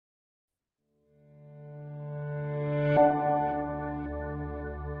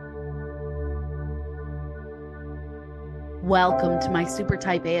Welcome to my super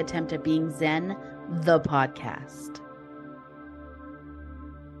type A attempt at being Zen, the podcast.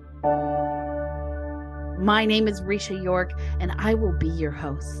 My name is Risha York, and I will be your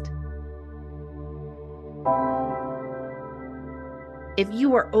host. If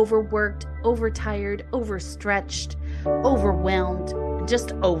you are overworked, overtired, overstretched, overwhelmed, and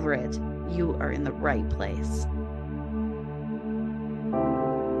just over it, you are in the right place.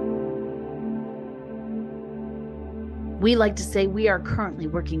 We like to say we are currently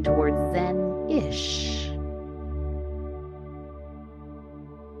working towards Zen-ish.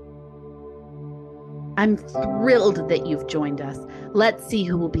 I'm thrilled that you've joined us. Let's see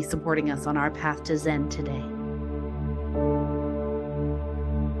who will be supporting us on our path to Zen today.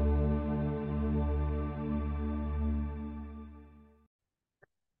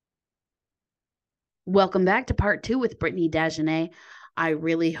 Welcome back to part 2 with Brittany Dagenais. I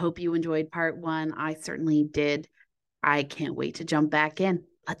really hope you enjoyed part 1. I certainly did. I can't wait to jump back in.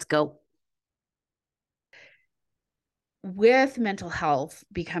 Let's go. With mental health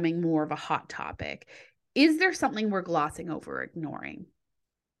becoming more of a hot topic, is there something we're glossing over or ignoring?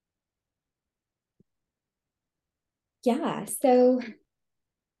 Yeah, so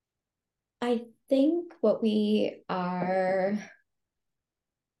I think what we are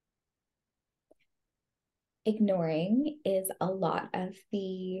ignoring is a lot of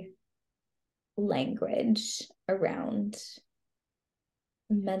the language around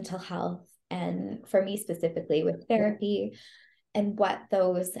mental health, and for me specifically with therapy and what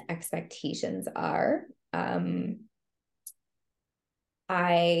those expectations are.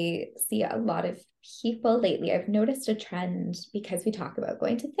 I see a lot of people lately. I've noticed a trend because we talk about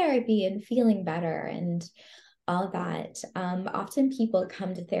going to therapy and feeling better and all that. Often people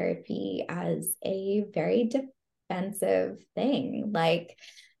come to therapy as a very defensive thing. Like,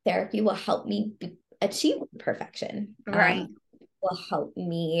 therapy will help me achieve perfection. Right. Will help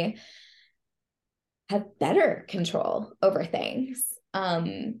me have better control over things.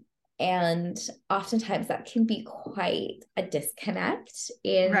 And oftentimes that can be quite a disconnect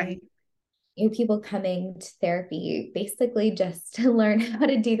in people coming to therapy basically just to learn how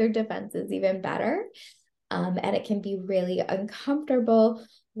to do their defenses even better. And it can be really uncomfortable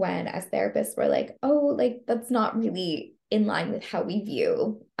when, as therapists, we're like, oh, like that's not really in line with how we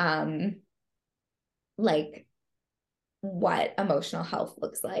view like what emotional health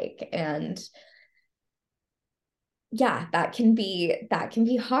looks like. And yeah, that can be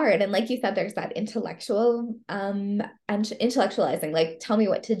hard. And like you said, there's that intellectual and intellectualizing, like, tell me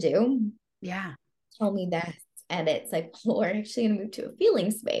what to do. Yeah. Tell me this. And it's like, well, we're actually going to move to a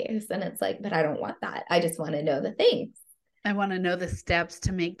feeling space. And it's like, but I don't want that. I just want to know the things. I want to know the steps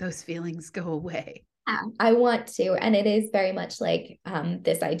to make those feelings go away. Yeah, I want to. And it is very much like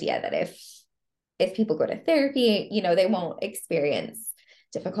this idea that if people go to therapy, they won't experience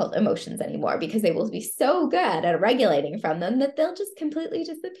difficult emotions anymore because they will be so good at regulating from them that they'll just completely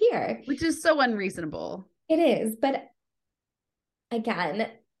disappear. Which is so unreasonable. It is. But again,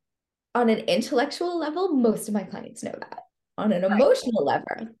 on an intellectual level, most of my clients know that. On an emotional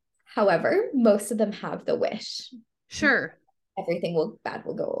level, however, most of them have the wish. Sure. Everything bad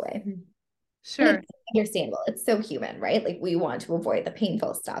will go away. Sure. It's understandable. It's so human, right? Like, we want to avoid the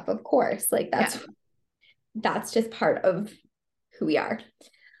painful stuff, of course. Like, that's just part of who we are.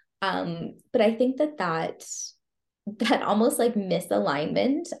 But I think that almost like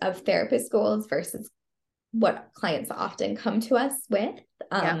misalignment of therapist goals versus what clients often come to us with,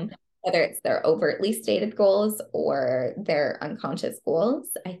 whether it's their overtly stated goals or their unconscious goals,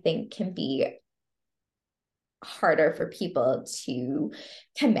 I think can be harder for people to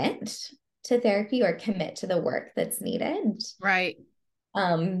commit to therapy or commit to the work that's needed. Right.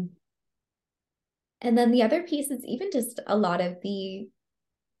 And then the other piece is even just a lot of the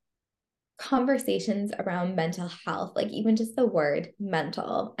conversations around mental health, like even just the word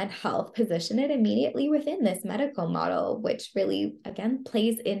mental and health, position it immediately within this medical model, which really, again,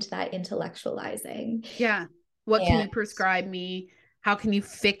 plays into that intellectualizing. Yeah. What can you prescribe me? How can you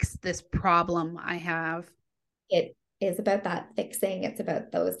fix this problem I have? It is about that fixing. It's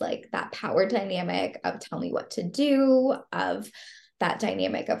about those, like, that power dynamic of tell me what to do, of that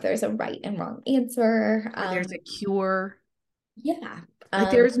dynamic of there's a right and wrong answer. There's a cure. Yeah. Like,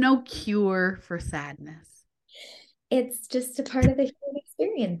 there's no cure for sadness. It's just a part of the human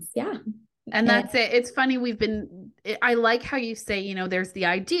experience. Yeah. And that's it. It's funny. I like how you say, there's the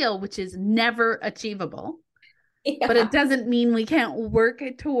ideal, which is never achievable, but it doesn't mean we can't work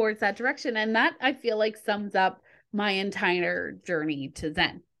towards that direction. And that, I feel like, sums up my entire journey to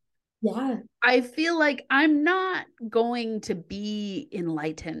Zen. Yeah. I feel like I'm not going to be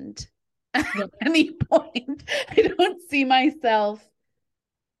enlightened Yeah. any point. I don't see myself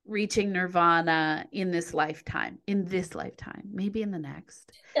reaching nirvana in this lifetime, maybe in the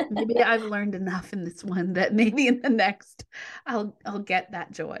next. Maybe I've learned enough in this one that maybe in the next I'll get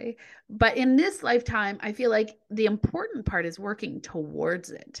that joy. But in this lifetime, I feel like the important part is working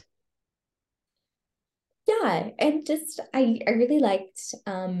towards it. Yeah. And just, I really liked,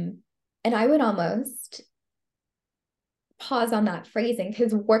 and I would almost pause on that phrasing,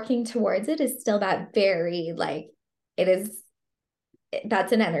 because working towards it is still that very, like, it is,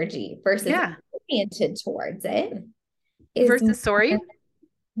 that's an energy versus oriented towards it is Versus, sorry,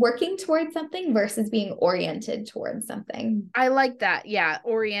 working towards something versus being oriented towards something. I like that. Yeah,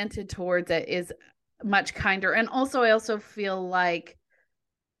 oriented towards it is much kinder. And also, I also feel like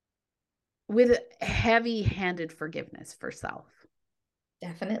with heavy-handed forgiveness for self.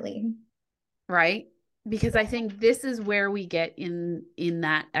 Definitely. Right? Because I think this is where we get in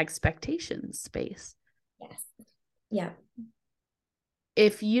that expectation space. Yes. Yeah.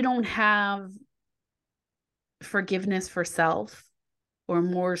 If you don't have forgiveness for self or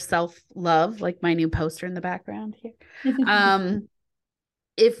more self-love, like my new poster in the background here,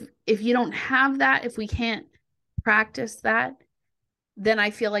 if you don't have that, if we can't practice that, then I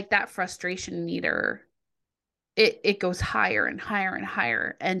feel like that frustration meter, it goes higher and higher and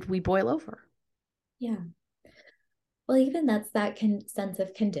higher, and we boil over. Yeah. Well, even that's that sense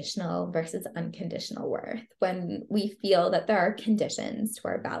of conditional versus unconditional worth. When we feel that there are conditions to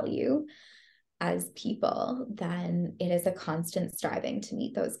our value as people, then it is a constant striving to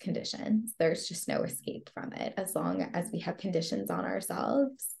meet those conditions. There's just no escape from it as long as we have conditions on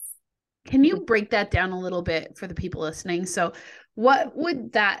ourselves. Can you break that down a little bit for the people listening? So, what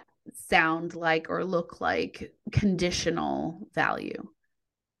would that sound like or look like, conditional value?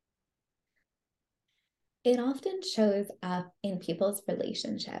 It often shows up in people's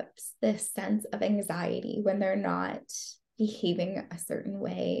relationships, this sense of anxiety when they're not behaving a certain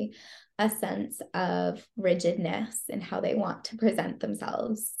way, a sense of rigidness in how they want to present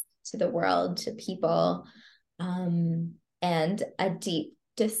themselves to the world, to people, and a deep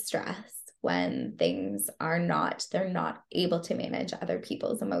distress when things are not, they're not able to manage other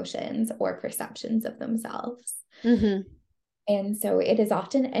people's emotions or perceptions of themselves. Mm-hmm. And so it is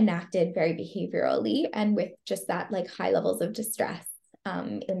often enacted very behaviorally and with just that, like, high levels of distress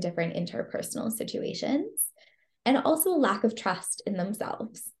in different interpersonal situations, and also a lack of trust in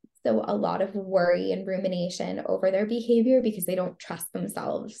themselves. So a lot of worry and rumination over their behavior because they don't trust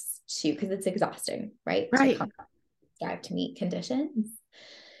themselves to, because it's exhausting, right? Right. To strive to meet conditions.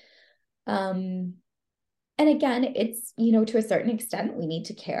 And again, it's, to a certain extent, we need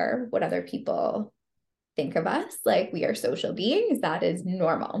to care what other people think of us. Like, we are social beings, that is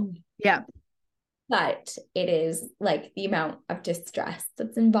normal. Yeah. But it is like the amount of distress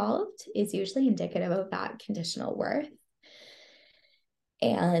that's involved is usually indicative of that conditional worth.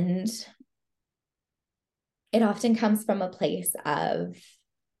 And it often comes from a place of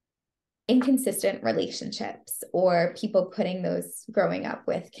inconsistent relationships, or people putting those, growing up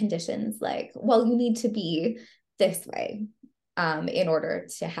with conditions like, well, you need to be this way in order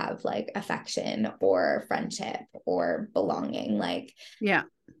to have like affection or friendship or belonging. Like, Yeah.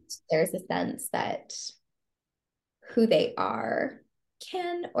 there's a sense that who they are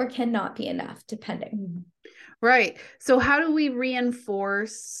can or cannot be enough, depending. Right. So how do we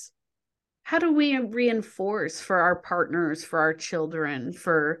reinforce for our partners, for our children,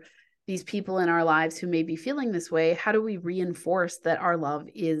 for these people in our lives who may be feeling this way? How do we reinforce that our love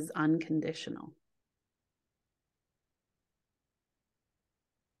is unconditional?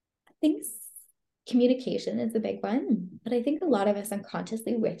 I think communication is a big one, but I think a lot of us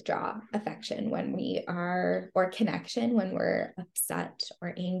unconsciously withdraw affection when we are, or connection when we're upset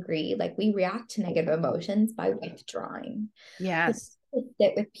or angry. Like, we react to negative emotions by withdrawing. Yes. To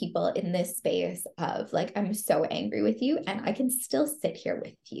sit with people in this space of like, I'm so angry with you and I can still sit here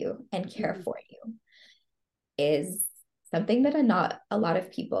with you and care for you, is something that not a lot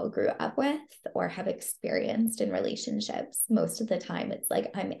of people grew up with or have experienced in relationships. Most of the time it's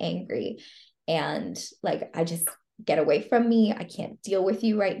like, I'm angry and like, I just, get away from me. I can't deal with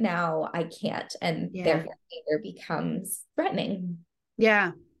you right now. I can't. And therefore anger becomes threatening.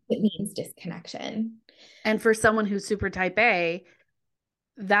 Yeah. It means disconnection. And for someone who's super type A,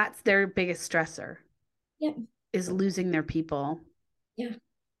 that's their biggest stressor. Yeah. Is losing their people. Yeah.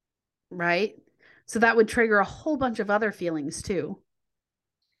 Right? So that would trigger a whole bunch of other feelings too.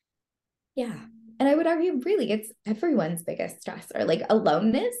 Yeah. And I would argue, really, it's everyone's biggest stressor. Like,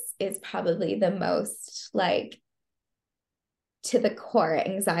 aloneness is probably the most, like, to the core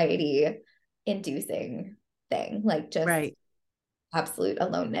anxiety inducing thing. Like, just absolute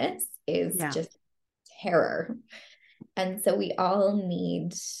aloneness is Yeah. just terror. And so we all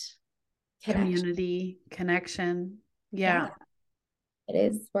need connection. Community, connection. Yeah. It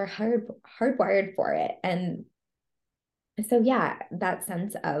is, we're hardwired for it. And so, yeah, that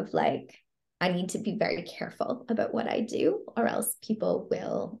sense of like, I need to be very careful about what I do, or else people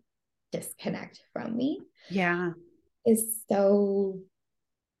will disconnect from me. Yeah. Is so,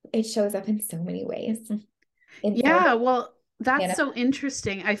 it shows up in so many ways. Yeah. Well, that's so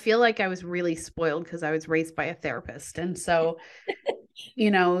interesting. I feel like I was really spoiled because I was raised by a therapist. And so,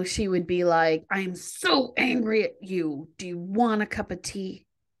 she would be like, I'm so angry at you. Do you want a cup of tea?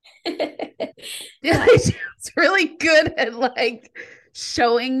 She was really good at like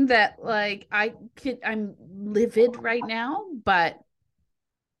showing that like I'm livid right now, but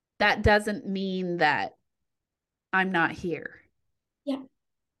that doesn't mean that I'm not here. Yeah.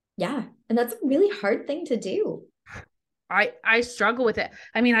 Yeah. And that's a really hard thing to do. I struggle with it.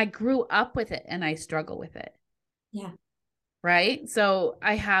 I mean, I grew up with it and I struggle with it. Yeah. Right? So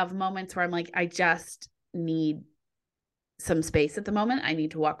I have moments where I'm like, I just need some space at the moment. I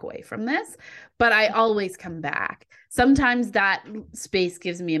need to walk away from this, but I always come back. Sometimes that space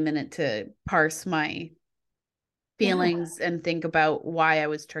gives me a minute to parse my feelings and think about why I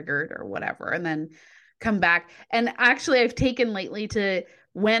was triggered or whatever, and then come back. And actually, I've taken lately to,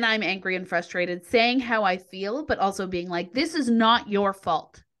 when I'm angry and frustrated, saying how I feel, but also being like, this is not your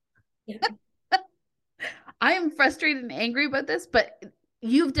fault. Yeah. I am frustrated and angry about this, but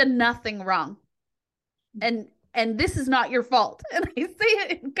you've done nothing wrong. And this is not your fault. And I say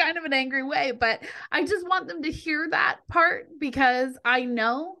it in kind of an angry way, but I just want them to hear that part because I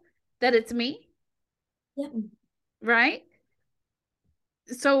know that it's me. Yeah. Right?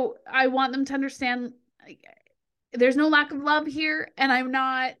 So I want them to understand there's no lack of love here, and I'm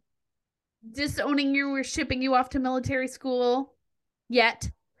not disowning you or shipping you off to military school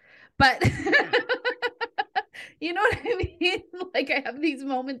yet. But you know what I mean? Like I have these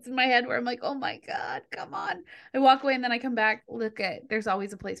moments in my head where I'm like, oh my God, come on. I walk away and then I come back. There's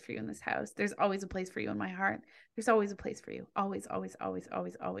always a place for you in this house. There's always a place for you in my heart. There's always a place for you. Always, always, always,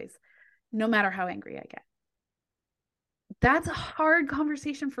 always, always. No matter how angry I get. That's a hard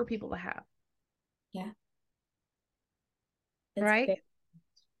conversation for people to have. Yeah. Right?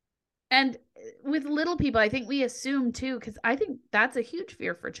 And with little people, I think we assume too, because I think that's a huge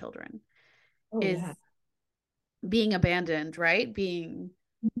fear for children, is being abandoned, right?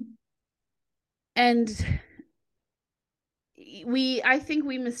 And I think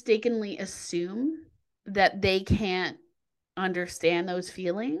we mistakenly assume that they can't understand those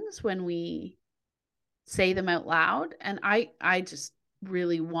feelings when we say them out loud. And I just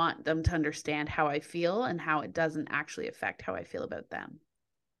really want them to understand how I feel and how it doesn't actually affect how I feel about them.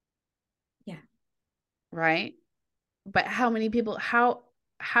 Yeah. Right? But how many people, how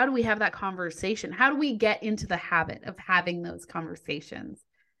do we have that conversation? How do we get into the habit of having those conversations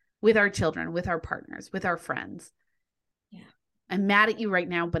with our children, with our partners, with our friends? Yeah. I'm mad at you right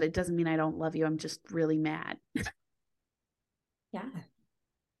now, but it doesn't mean I don't love you. I'm just really mad. Yeah.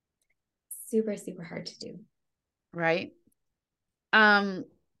 Super, super hard to do. Right?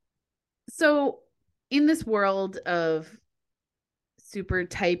 So in this world of super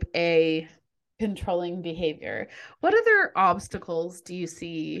type A controlling behavior, what other obstacles do you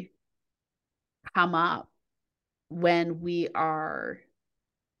see come up when we are,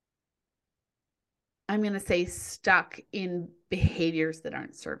 I'm going to say, stuck in behaviors that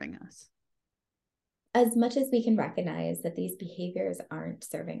aren't serving us? As much as we can recognize that these behaviors aren't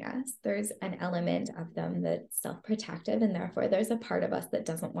serving us, there's an element of them that's self-protective, and therefore there's a part of us that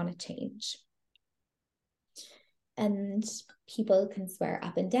doesn't want to change. And people can swear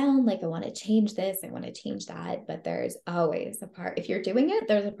up and down, like, I want to change this, I want to change that. But there's always a part, if you're doing it,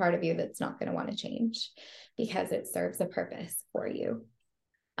 there's a part of you that's not going to want to change because it serves a purpose for you.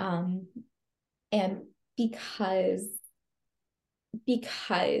 And because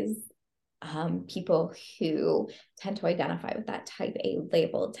people who tend to identify with that type A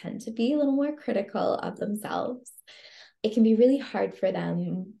label tend to be a little more critical of themselves, it can be really hard for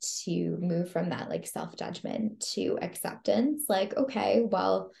them to move from that like self-judgment to acceptance. Like, okay,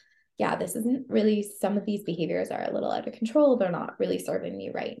 well, yeah, this isn't really, some of these behaviors are a little out of control. They're not really serving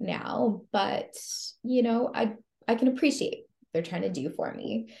me right now, but I can appreciate what they're trying to do for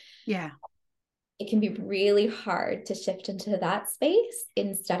me. Yeah. It can be really hard to shift into that space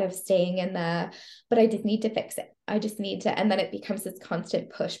instead of staying in but I just need to fix it. I just need to, and then it becomes this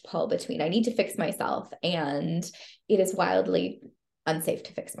constant push pull between, I need to fix myself. And it is wildly unsafe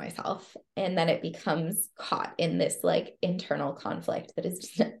to fix myself. And then it becomes caught in this like internal conflict that is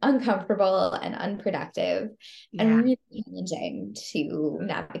just uncomfortable and unproductive and really challenging to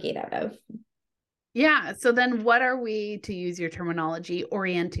navigate out of. Yeah. So then what are we, to use your terminology,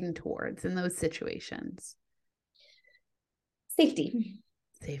 orienting towards in those situations? Safety.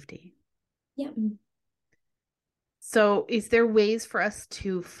 Safety. Yeah. So is there ways for us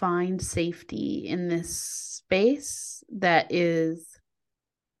to find safety in this space that is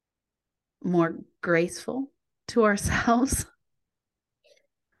more graceful to ourselves?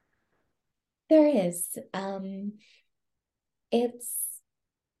 There is. It's,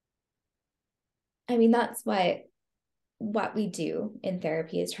 I mean, that's what we do in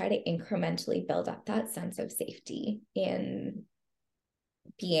therapy is try to incrementally build up that sense of safety in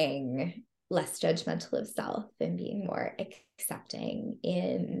being less judgmental of self and being more accepting,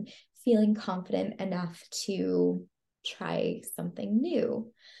 in feeling confident enough to try something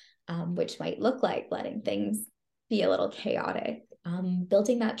new, which might look like letting things be a little chaotic,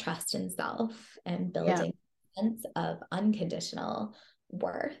 building that trust in self and building a sense of unconditional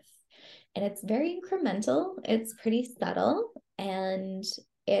worth. And it's very incremental, it's pretty subtle, and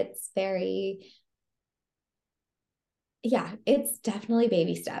it's very, it's definitely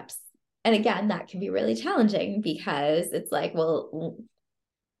baby steps. And again, that can be really challenging because it's like, well,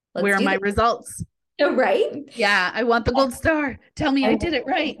 where are my results? Right? Yeah, I want the gold star. Tell me I did it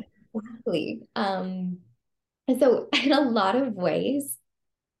right. Exactly. And so in a lot of ways,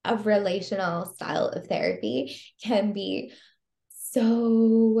 a relational style of therapy can be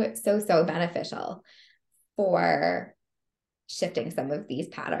so beneficial for shifting some of these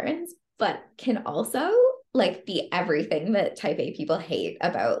patterns, but can also like be everything that type A people hate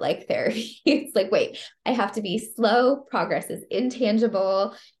about like therapy. It's like, wait, I have to be slow, progress is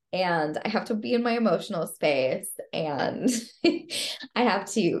intangible, and I have to be in my emotional space, and I have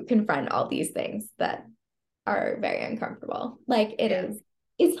to confront all these things that are very uncomfortable. Like it's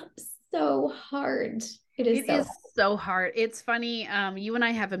so hard. It is so hard. It's funny. You and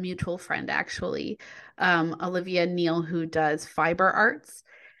I have a mutual friend, actually, Olivia Neal, who does fiber arts,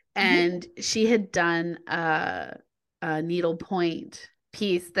 and she had done a needlepoint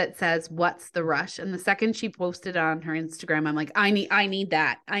piece that says, "What's the rush?" And the second she posted on her Instagram, I'm like, I need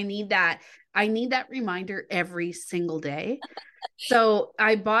that. I need that reminder every single day. So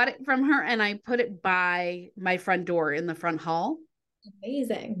I bought it from her and I put it by my front door in the front hall.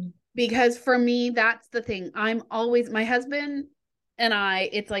 amazing. Because for me, that's the thing. I'm always, my husband and I,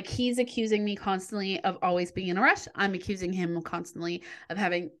 it's like he's accusing me constantly of always being in a rush. I'm accusing him constantly of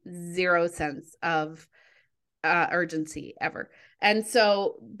having zero sense of urgency ever. And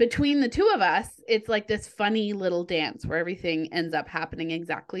so between the two of us, it's like this funny little dance where everything ends up happening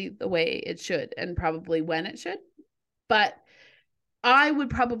exactly the way it should and probably when it should. But I would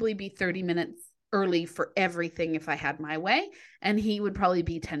probably be 30 minutes early for everything if I had my way, and he would probably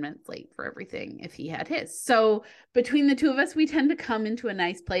be 10 minutes late for everything if he had his. So between the two of us, we tend to come into a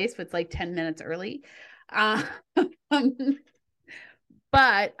nice place with like 10 minutes early. But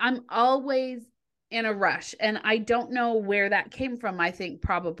I'm always in a rush, and I don't know where that came from. I think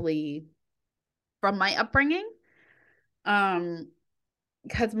probably from my upbringing.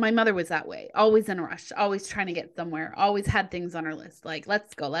 Because my mother was that way, always in a rush, always trying to get somewhere, always had things on her list, like,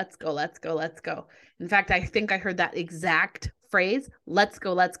 let's go, let's go, let's go, let's go. In fact, I think I heard that exact phrase, let's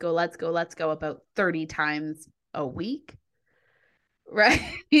go, let's go, let's go, let's go, about 30 times a week. Right.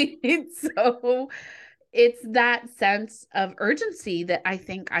 So it's that sense of urgency that I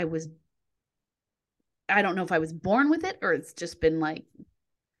think I don't know if I was born with it or it's just been like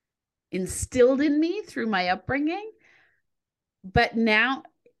instilled in me through my upbringing. But now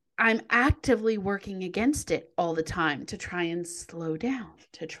I'm actively working against it all the time to try and slow down,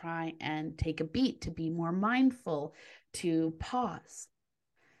 to try and take a beat, to be more mindful, to pause,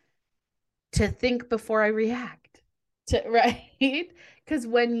 to think before I react, right? Because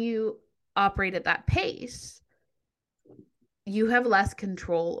when you operate at that pace, you have less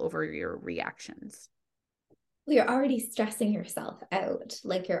control over your reactions. You're already stressing yourself out,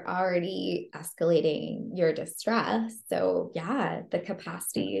 like you're already escalating your distress. So yeah, the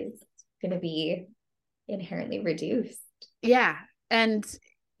capacity is going to be inherently reduced. Yeah. And,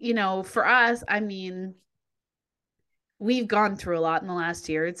 for us, I mean, we've gone through a lot in the last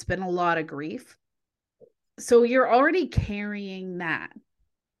year. It's been a lot of grief. So you're already carrying that,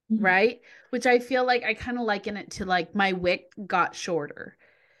 right? Which I feel like I kind of liken it to like my wick got shorter.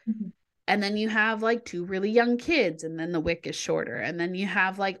 And then you have like two really young kids, and then the wick is shorter. And then you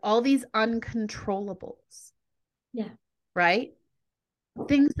have like all these uncontrollables. Yeah. Right?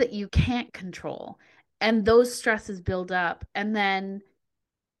 Things that you can't control. And those stresses build up. And then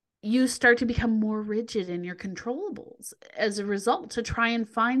you start to become more rigid in your controllables as a result, to try and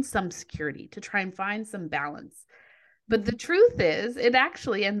find some security, to try and find some balance. But the truth is, it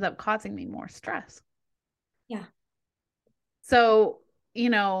actually ends up causing me more stress. Yeah. So,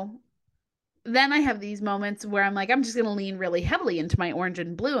 then I have these moments where I'm like, I'm just going to lean really heavily into my orange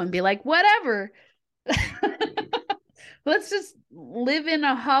and blue and be like, whatever. Let's just live in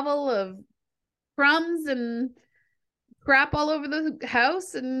a hovel of crumbs and crap all over the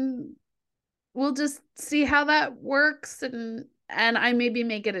house, and we'll just see how that works. And I maybe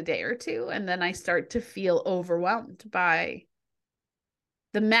make it a day or two, and then I start to feel overwhelmed by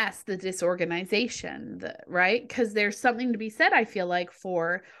the mess, the disorganization, right? Because there's something to be said, I feel like,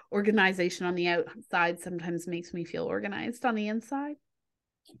 for organization on the outside sometimes makes me feel organized on the inside,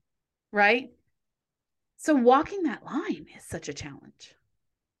 right? So walking that line is such a challenge.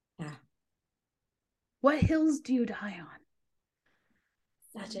 Yeah. What hills do you die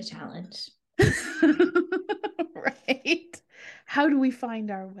on? Such a challenge. Right? How do we find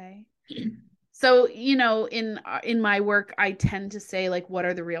our way? So, in my work, I tend to say, like, what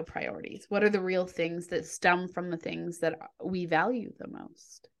are the real priorities? What are the real things that stem from the things that we value the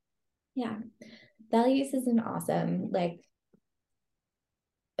most? Yeah. Values is an awesome, like,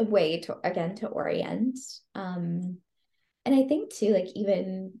 a way to, again, to orient. And I think too, like,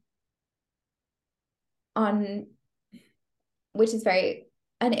 even on, which is very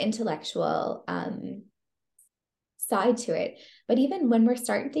an intellectual side to it, but even when we're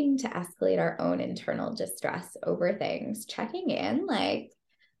starting to escalate our own internal distress over things, checking in, like,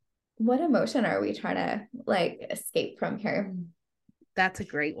 what emotion are we trying to, like, escape from here? That's a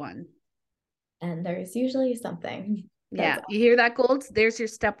great one. And there's usually something. Yeah. You hear that, Golds? There's your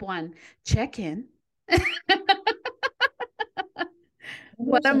step one. Check in.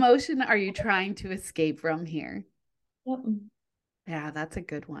 What emotion are you trying to escape from here? Yep. Yeah, that's a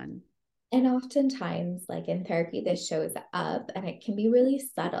good one. And oftentimes, like, in therapy, this shows up and it can be really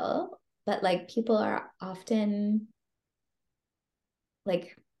subtle, but, like, people are often,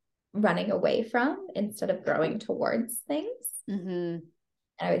 like, running away from instead of growing towards things. Mm-hmm. And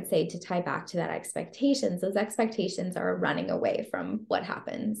I would say, to tie back to that expectations, those expectations are running away from what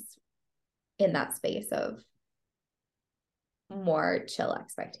happens in that space of more chill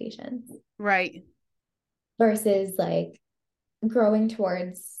expectations. Right. Versus, like, growing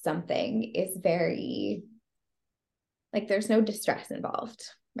towards something is very, like, there's no distress involved,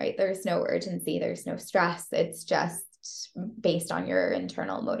 right? There's no urgency, there's no stress. It's just based on your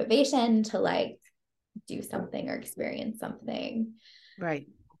internal motivation to, like, do something or experience something. Right.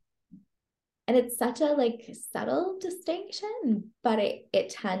 And it's such a, like, subtle distinction, but it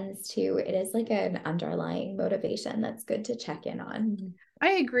is like an underlying motivation that's good to check in on.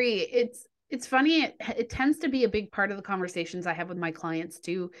 I agree. It's funny. It tends to be a big part of the conversations I have with my clients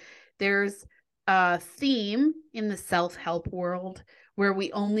too. There's a theme in the self-help world where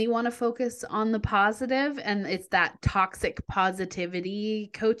we only want to focus on the positive, and it's that toxic positivity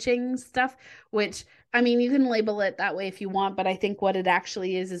coaching stuff, which, I mean, you can label it that way if you want, but I think what it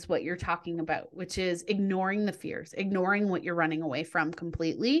actually is what you're talking about, which is ignoring the fears, ignoring what you're running away from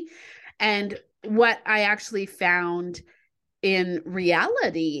completely. And what I actually found in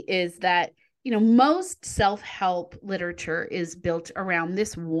reality is that, most self-help literature is built around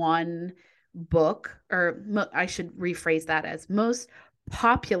this one book, or I should rephrase that as most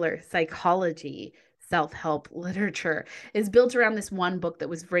popular psychology self-help literature is built around this one book that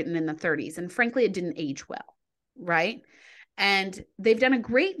was written in the 30s. And frankly, it didn't age well, right? And they've done a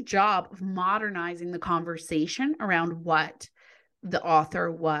great job of modernizing the conversation around what the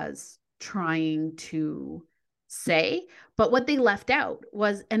author was trying to say. But what they left out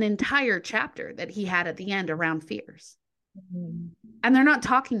was an entire chapter that he had at the end around fears. Mm-hmm. And they're not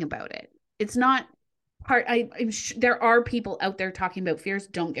talking about it. It's not part. There are people out there talking about fears.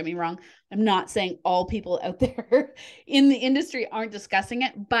 Don't get me wrong. I'm not saying all people out there in the industry aren't discussing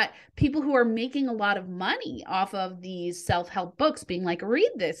it, but people who are making a lot of money off of these self-help books being like,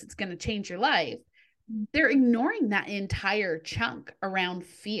 read this, it's going to change your life. They're ignoring that entire chunk around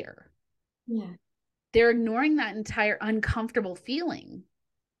fear. Yeah. They're ignoring that entire uncomfortable feeling.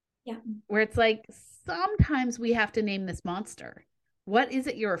 Yeah. Where it's like, sometimes we have to name this monster. What is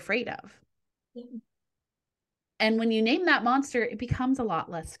it you're afraid of? Yeah. And when you name that monster, it becomes a lot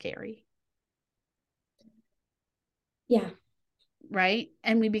less scary. Yeah. Right?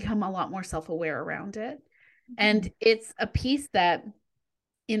 And we become a lot more self-aware around it. Mm-hmm. And it's a piece that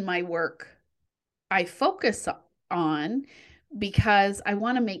in my work I focus on, because I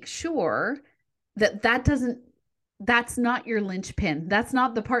want to make sure that's not your linchpin. That's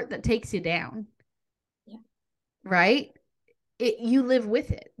not the part that takes you down. right? You live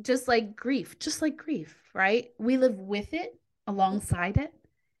with it, just like grief, right? We live with it, alongside it,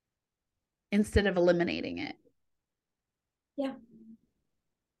 instead of eliminating it. Yeah.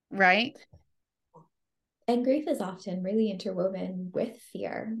 Right? And grief is often really interwoven with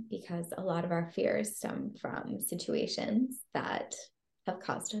fear because a lot of our fears stem from situations that have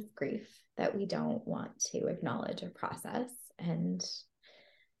caused us grief that we don't want to acknowledge or process. And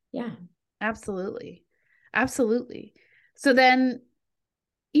yeah. Absolutely. Absolutely. So then,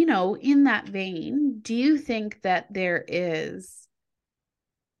 you know, in that vein, do you think that there is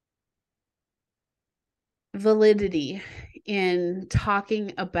validity in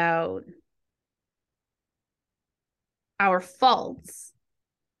talking about our faults?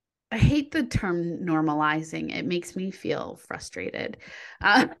 I hate the term normalizing. It makes me feel frustrated.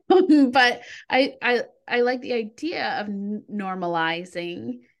 But I like the idea of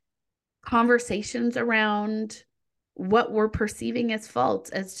normalizing conversations around what we're perceiving as faults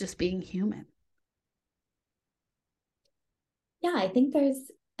as just being human. Yeah, I think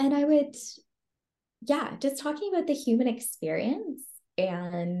and I would, yeah, just talking about the human experience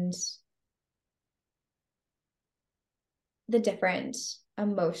and the different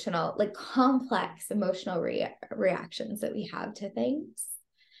emotional, like complex emotional reactions that we have to things.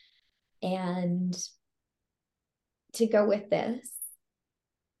 And to go with this,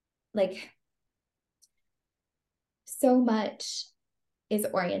 like so much is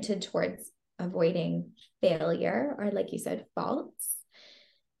oriented towards avoiding failure or, like you said, faults.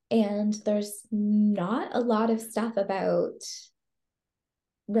 And there's not a lot of stuff about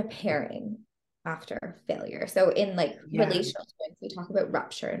repairing after failure. So in like relational terms, we talk about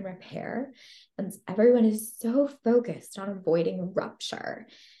rupture and repair, and everyone is so focused on avoiding rupture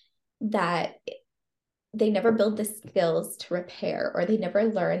that they never build the skills to repair, or they never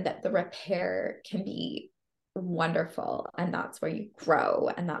learn that the repair can be wonderful, and that's where you grow,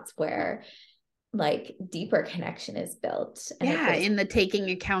 and that's where like deeper connection is built. And it goes, in the taking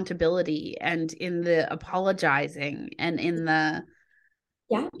accountability and in the apologizing and in the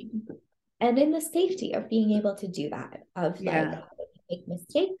yeah, and in the safety of being able to do that, of like, I make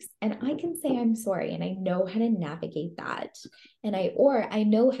mistakes and I can say I'm sorry, and I know how to navigate that, and I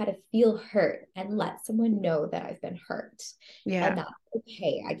know how to feel hurt and let someone know that I've been hurt, and that's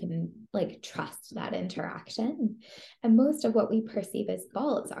okay. I can like trust that interaction. And most of what we perceive as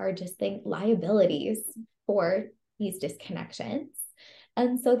faults are just liabilities for these disconnections,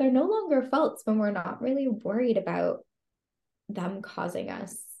 and so they're no longer faults when we're not really worried about them causing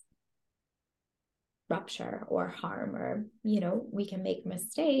us rupture or harm, or we can make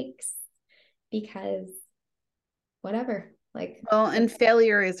mistakes because whatever, like, well, and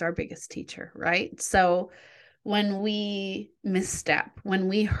failure is our biggest teacher, right? So when we misstep, when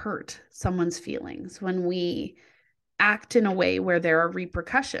we hurt someone's feelings, when we act in a way where there are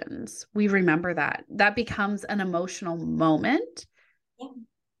repercussions, we remember that becomes an emotional moment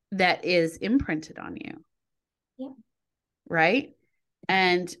that is imprinted on you. Right?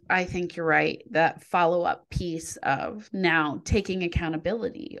 And I think you're right. That follow-up piece of now taking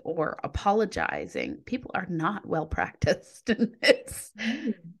accountability or apologizing, people are not well practiced in this.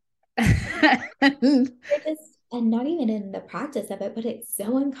 And not even in the practice of it, but it's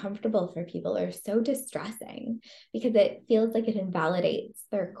so uncomfortable for people, or so distressing, because it feels like it invalidates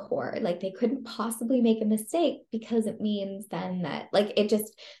their core. Like they couldn't possibly make a mistake, because it means then that, like,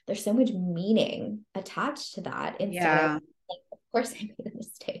 there's so much meaning attached to that, instead of like, of course I made a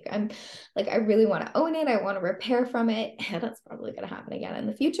mistake. I'm like, I really want to own it. I want to repair from it. And that's probably going to happen again in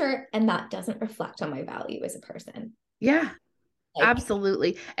the future. And that doesn't reflect on my value as a person. Yeah.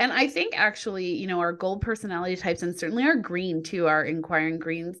 Absolutely. And I think actually, you know, our gold personality types, and certainly our green too, our inquiring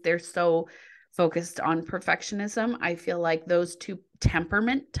greens, they're so focused on perfectionism. I feel like those two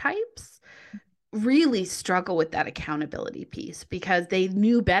temperament types really struggle with that accountability piece because they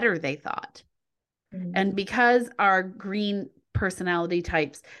knew better, they thought. And because our green personality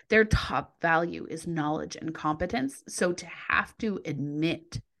types, their top value is knowledge and competence. So to have to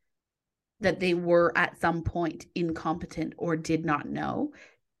admit that they were at some point incompetent or did not know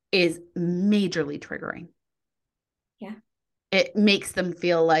is majorly triggering. Yeah. It makes them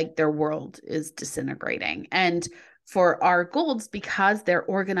feel like their world is disintegrating. And for our golds, because they're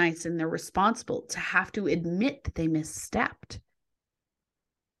organized and they're responsible, to have to admit that they misstepped,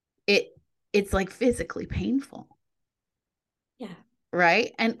 it's like physically painful. Yeah.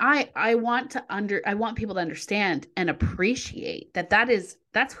 Right. And I want people to understand and appreciate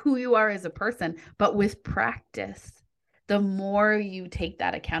that's who you are as a person. But with practice, the more you take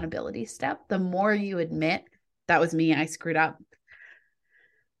that accountability step, the more you admit that was me, I screwed up.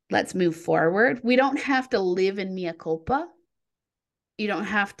 Let's move forward. We don't have to live in mea culpa. You don't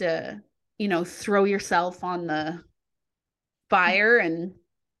have to, throw yourself on the fire and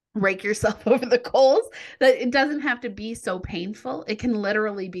rake yourself over the coals. That it doesn't have to be so painful. It can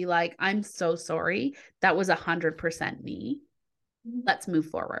literally be like, I'm so sorry. That was 100% me. Let's move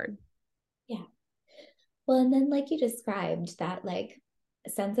forward. Yeah. Well, and then like you described that like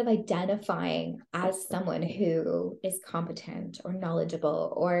sense of identifying as someone who is competent or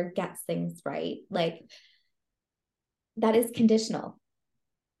knowledgeable or gets things right, like that is conditional.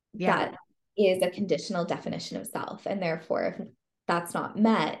 Yeah. That is a conditional definition of self. And therefore, if that's not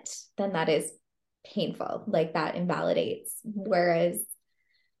met, then that is painful. Like that invalidates. Whereas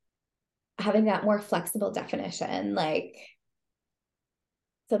having that more flexible definition, like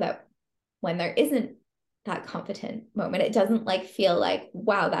so that when there isn't that competent moment, it doesn't like feel like,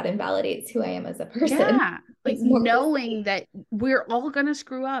 wow, that invalidates who I am as a person. Yeah. Like It's more knowing that we're all going to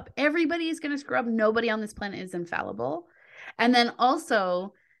screw up. Everybody is going to screw up. Nobody on this planet is infallible. And then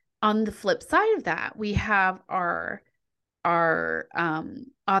also on the flip side of that, we have our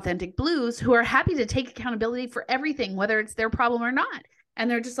authentic blues who are happy to take accountability for everything, whether it's their problem or not. And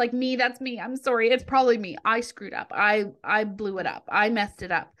they're just like, me, that's me. I'm sorry. It's probably me. I screwed up. I blew it up. I messed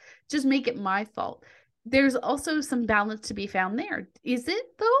it up. Just make it my fault. There's also some balance to be found there. Is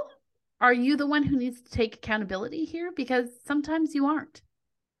it though? Are you the one who needs to take accountability here? Because sometimes you aren't.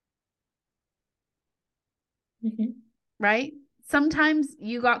 mm-hmm. Right? Sometimes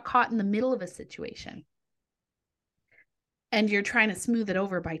you got caught in the middle of a situation and you're trying to smooth it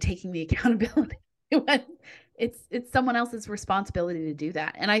over by taking the accountability. It's someone else's responsibility to do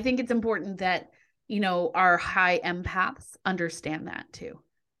that. And I think it's important that, our high empaths understand that too.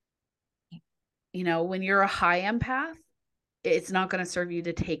 When you're a high empath, it's not going to serve you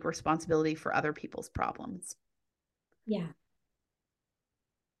to take responsibility for other people's problems. Yeah.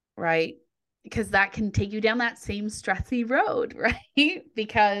 Right? Because that can take you down that same stressy road, right?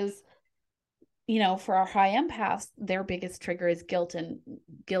 Because for our high empaths, their biggest trigger is guilt, and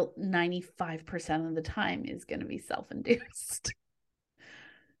guilt 95% of the time is going to be self-induced.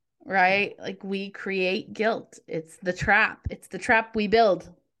 Right? Like we create guilt. It's the trap we build.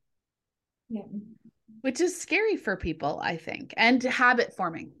 Yeah. Which is scary for people, I think, and habit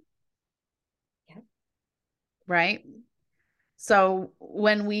forming. Yeah. Right? So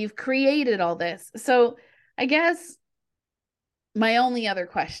when we've created all this, so I guess my only other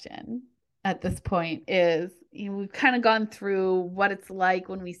question at this point is, we've kind of gone through what it's like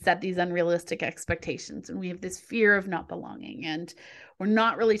when we set these unrealistic expectations and we have this fear of not belonging, and we're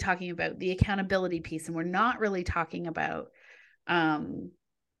not really talking about the accountability piece, and we're not really talking about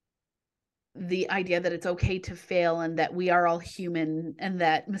the idea that it's okay to fail and that we are all human and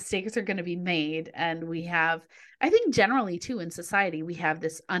that mistakes are going to be made. And we have, I think generally too in society, we have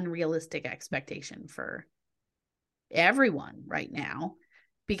this unrealistic expectation for everyone right now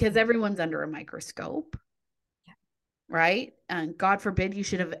because everyone's under a microscope. Right? And God forbid you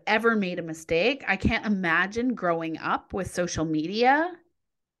should have ever made a mistake. I can't imagine growing up with social media.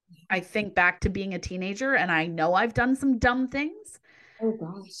 I think back to being a teenager and I know I've done some dumb things. Oh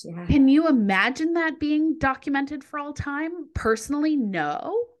gosh, yeah. Can you imagine that being documented for all time? Personally,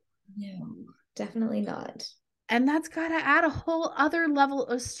 no. No, definitely not. And that's got to add a whole other level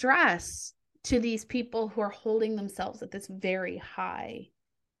of stress to these people who are holding themselves at this very high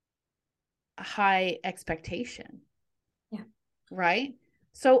expectation. Yeah. Right?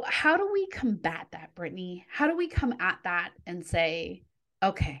 So how do we combat that, Brittany? How do we come at that and say,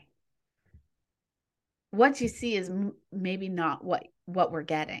 okay, what you see is maybe not what we're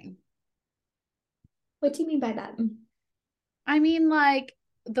getting? What do you mean by that? I mean, like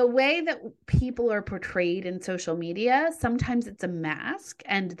the way that people are portrayed in social media, sometimes it's a mask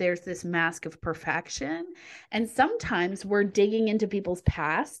and there's this mask of perfection. And sometimes we're digging into people's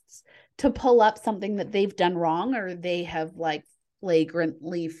pasts to pull up something that they've done wrong or they have like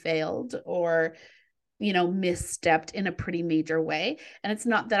flagrantly failed or, misstepped in a pretty major way. And it's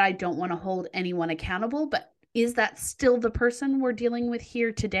not that I don't want to hold anyone accountable, but is that still the person we're dealing with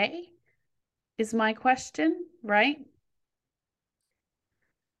here today? Is my question, right?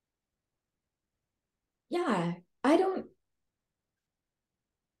 Yeah, I don't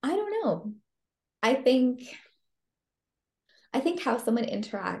know. I think how someone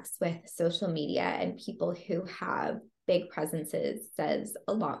interacts with social media and people who have big presences says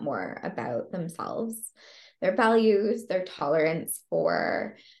a lot more about themselves, their values, their tolerance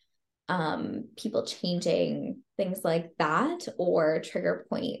for people changing, things like that, or trigger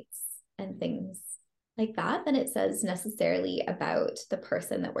points and things like that, than it says necessarily about the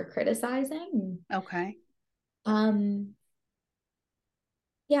person that we're criticizing. Okay.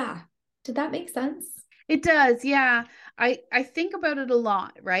 Yeah. Did that make sense? It does. Yeah. I think about it a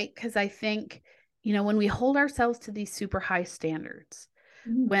lot, right? Because I think, when we hold ourselves to these super high standards,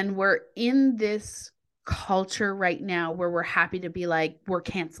 Mhm. when we're in this culture right now where we're happy to be like, we're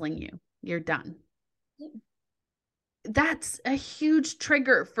canceling you, you're done. Yeah. That's a huge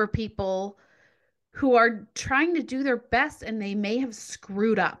trigger for people who are trying to do their best and they may have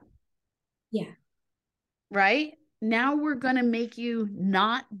screwed up, Yeah. right? Now we're going to make you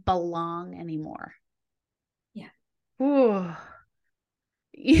not belong anymore. Yeah. Ooh.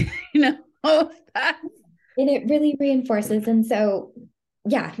 you know that. And it really reinforces. And so,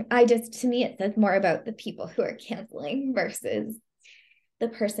 yeah, to me, it says more about the people who are canceling versus the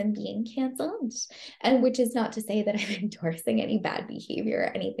person being canceled. And which is not to say that I'm endorsing any bad behavior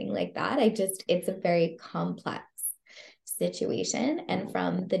or anything like that. It's a very complex situation. And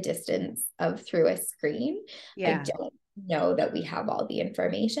from the distance of through a screen, I Yeah. don't know that we have all the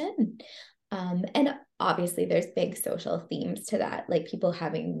information. And obviously, there's big social themes to that, like people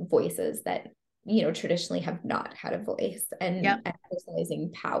having voices that traditionally have not had a voice and Yep.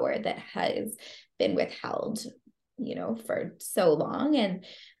 exercising power that has been withheld for so long. And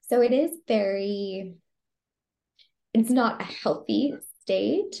so it's not a healthy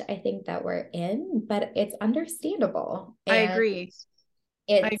state, I think, that we're in, but it's understandable. I And agree.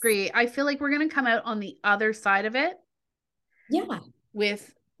 I it's, agree. I feel like we're going to come out on the other side of it yeah,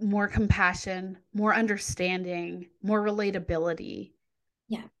 with more compassion, more understanding, more relatability.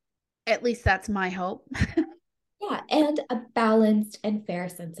 yeah, At least that's my hope. yeah. And a balanced and fair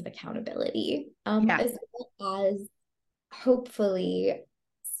sense of accountability, Yeah. as well as hopefully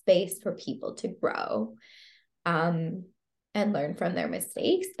space for people to grow. Um, and learn from their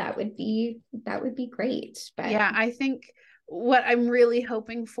mistakes. That would be great. But Yeah. I think what I'm really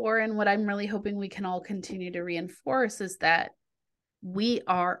hoping for and what I'm really hoping we can all continue to reinforce is that we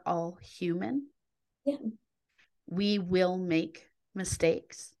are all human. yeah, We will make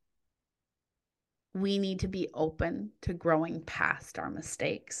mistakes. We need to be open to growing past our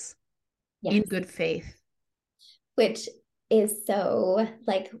mistakes in yes. good faith. Which is so,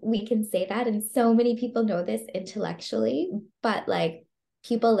 like, we can say that, and so many people know this intellectually, but like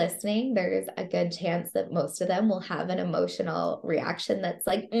people listening, there's a good chance that most of them will have an emotional reaction that's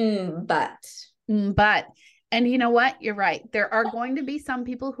like, but. But, and you know what? You're right. There are going to be some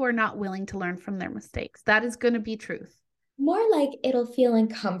people who are not willing to learn from their mistakes. That is going to be truth. More like it'll feel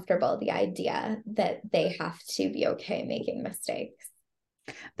uncomfortable, the idea that they have to be okay making mistakes.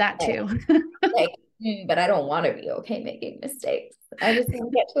 That Like, too. like, but I don't want to be okay making mistakes. I just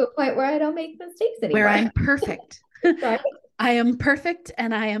want to get to a point where I don't make mistakes Where anymore. I'm perfect. Right? I am perfect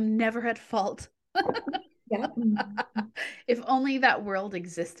and I am never at fault. Yeah. If only that world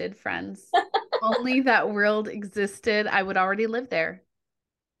existed, friends. Only that world existed, I would already live there.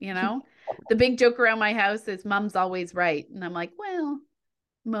 The big joke around my house is mom's always right. And I'm like, well,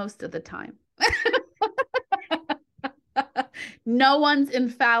 most of the time. No one's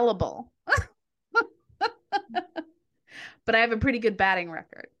infallible, but I have a pretty good batting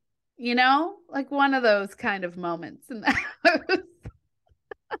record, like one of those kind of moments. And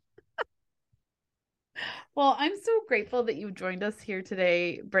well, I'm so grateful that you joined us here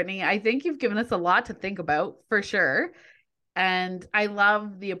today, Brittany. I think you've given us a lot to think about for sure. And I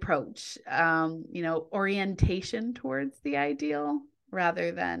love the approach, orientation towards the ideal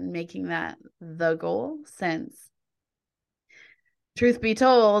rather than making that the goal. Since, truth be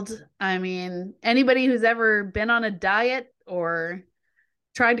told, I mean, anybody who's ever been on a diet or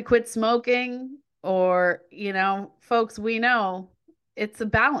tried to quit smoking or, folks, we know it's a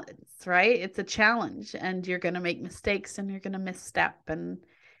balance, right? It's a challenge and you're going to make mistakes and you're going to misstep, and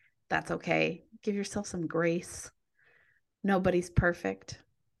that's okay. Give yourself some grace. Nobody's perfect,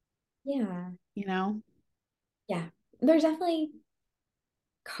 Yeah. you know? Yeah. There's definitely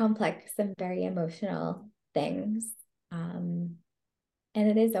complex and very emotional things. Um, and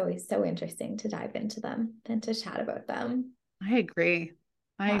it is always so interesting to dive into them and to chat about them. I agree.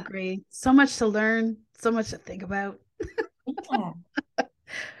 I Yeah. agree. So much to learn, so much to think about. Yeah.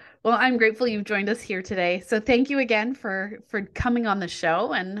 Well, I'm grateful you've joined us here today. So thank you again for coming on the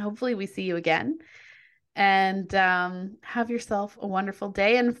show, and hopefully we see you again. And have yourself a wonderful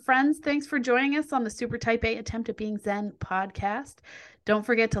day. And friends, thanks for joining us on the Super Type A Attempt at Being Zen podcast. Don't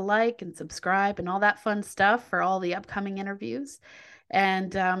forget to like and subscribe and all that fun stuff for all the upcoming interviews.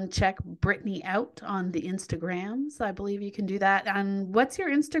 And check Brittany out on the Instagrams. I believe you can do that. And what's your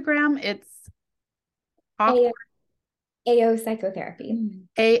Instagram? It's AO, awkward. AO psychotherapy.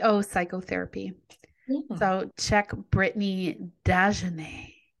 AO Psychotherapy. Yeah. So check Brittany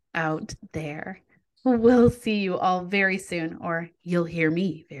Dagenais out there. We'll see you all very soon, or you'll hear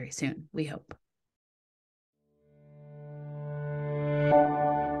me very soon, we hope.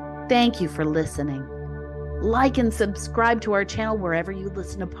 Thank you for listening. Like and subscribe to our channel wherever you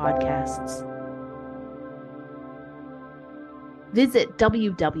listen to podcasts. Visit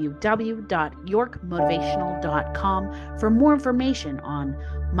www.yorkmotivational.com for more information on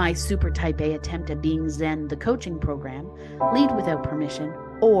my Super Type A Attempt at Being Zen, the coaching program, Lead Without Permission,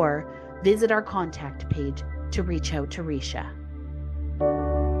 or visit our contact page to reach out to Risha.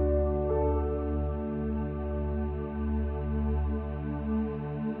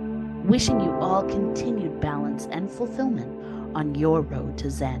 Wishing you all continued balance and fulfillment on your road to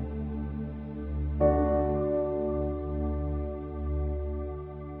Zen.